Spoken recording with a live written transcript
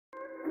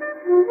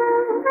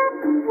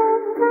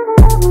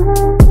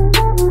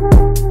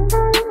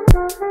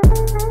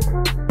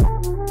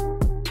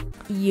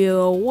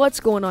Yo, what's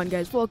going on,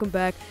 guys? Welcome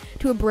back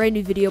to a brand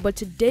new video, but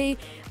today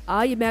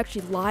I am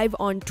actually live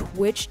on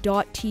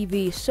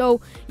twitch.tv,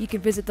 so you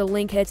can visit the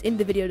link that's in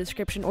the video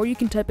description, or you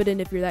can type it in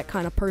if you're that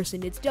kind of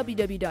person. It's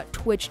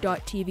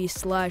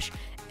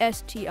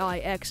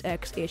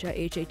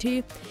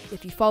www.twitch.tv/stixxhihat.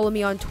 If you follow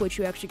me on Twitch,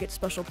 you actually get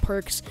special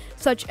perks,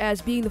 such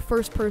as being the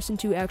first person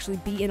to actually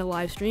be in a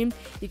live stream.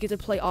 You get to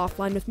play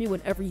offline with me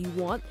whenever you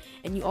want,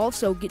 and you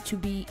also get to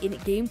be in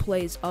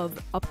gameplays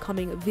of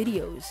upcoming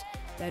videos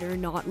that are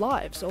not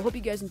live. So I hope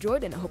you guys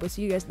enjoyed, and I hope I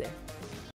see you guys there.